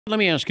Let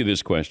me ask you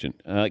this question,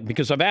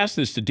 because I've asked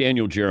this to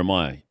Daniel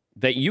Jeremiah,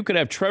 that you could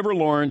have Trevor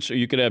Lawrence or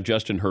you could have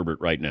Justin Herbert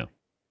right now.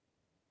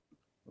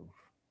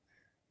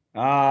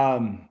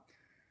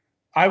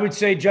 I would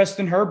say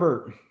Justin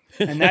Herbert,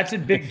 and that's a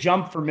big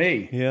jump for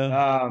me.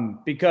 Yeah.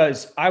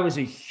 Because I was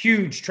a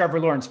huge Trevor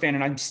Lawrence fan,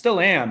 and I still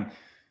am.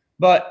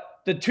 But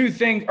the two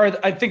things, or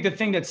I think the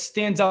thing that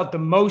stands out the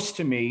most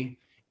to me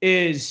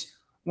is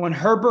when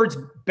Herbert's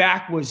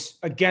back was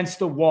against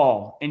the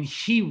wall and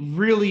he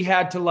really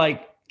had to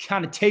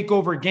kind of take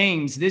over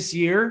games this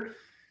year.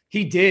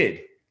 He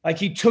did.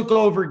 He took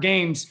over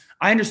games.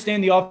 I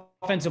understand the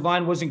offensive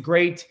line wasn't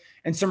great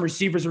and some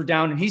receivers were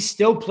down, and he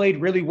still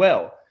played really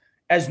well.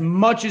 As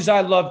much as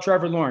I love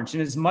Trevor Lawrence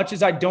and as much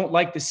as I don't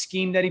like the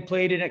scheme that he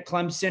played in at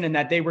Clemson and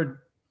that they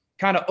were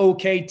kind of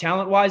okay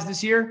talent-wise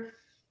this year,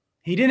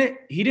 he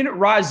didn't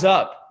rise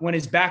up when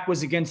his back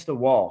was against the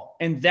wall.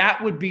 And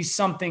that would be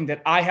something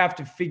that I have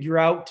to figure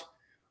out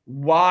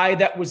why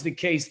that was the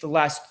case the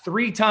last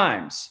 3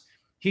 times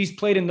he's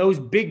played in those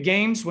big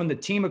games when the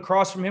team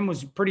across from him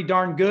was pretty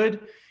darn good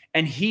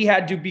and he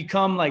had to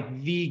become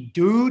the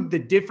dude, the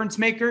difference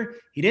maker.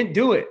 He didn't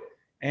do it.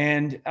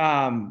 And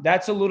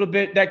that's a little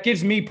bit, that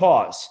gives me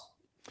pause.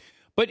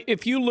 But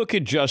if you look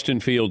at Justin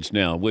Fields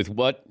now with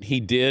what he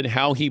did,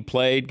 how he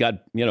played,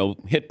 got,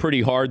 hit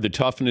pretty hard, the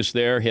toughness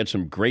there, he had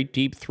some great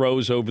deep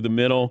throws over the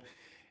middle,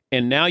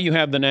 and now you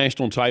have the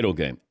national title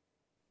game.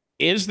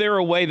 Is there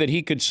a way that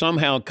he could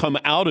somehow come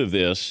out of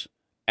this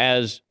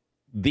as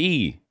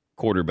the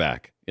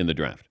quarterback in the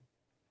draft?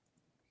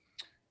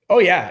 Oh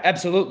yeah,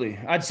 absolutely.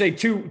 I'd say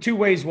two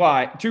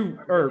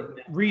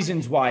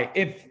reasons why.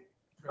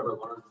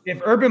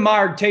 If Urban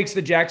Meyer takes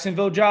the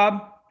Jacksonville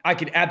job, I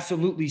could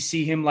absolutely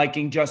see him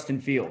liking Justin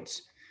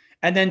Fields.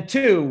 And then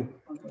 2,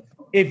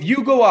 if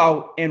you go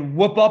out and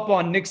whoop up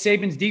on Nick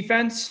Saban's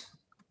defense,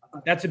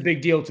 that's a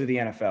big deal to the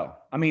NFL.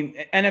 I mean,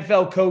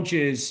 NFL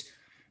coaches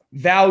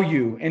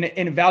value and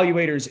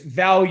evaluators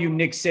value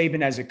Nick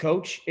Saban as a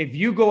coach. If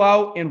you go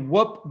out and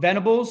whoop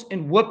Venables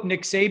and whoop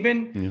Nick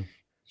Saban,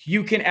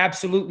 you can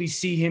absolutely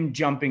see him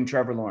jumping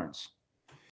Trevor Lawrence.